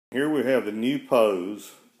Here we have the new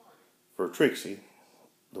pose for Trixie,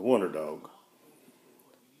 the Wonder Dog.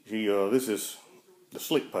 This is the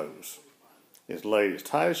sleep pose. It's laid as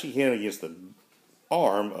tight as she can against the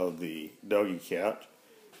arm of the doggy couch,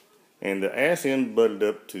 and the ass end butted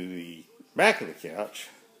up to the back of the couch,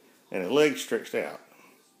 and the legs stretched out.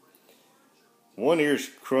 One ear's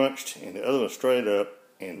crunched and the other one straight up,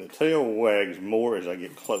 and the tail wags more as I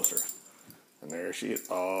get closer. And there she is.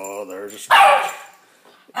 Oh, there's a stretch.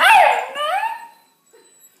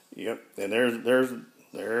 Yep, and there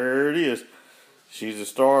it is. She's the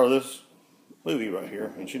star of this movie right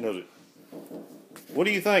here, and she knows it. What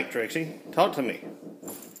do you think, Trixie? Talk to me.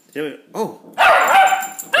 Tell me. Oh.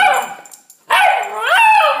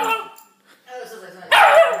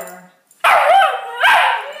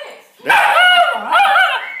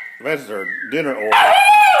 That's her dinner order.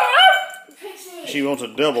 She wants a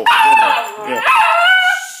double for dinner.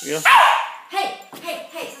 Yeah. Hey,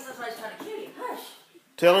 somebody's trying to kill you. Hush.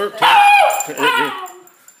 Tell her.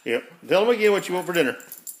 Yep. Tell them again what you want for dinner.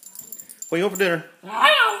 What do you want for dinner?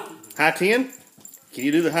 High 10? Can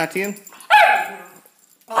you do the high 10?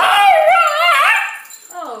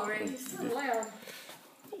 Oh, Rick, you're so loud.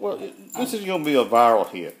 Well, this is going to be a viral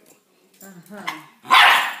hit.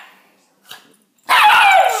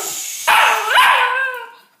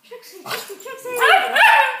 Trixie.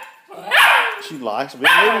 She likes to be a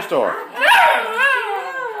movie star.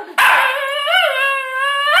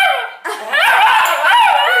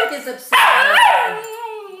 Rick is upset.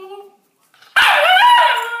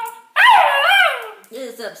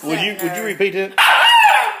 Would you repeat it?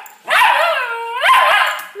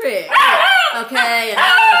 Rick. Okay,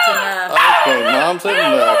 enough. Okay, Mom said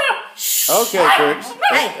enough. Okay, Trix.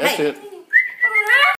 That's it.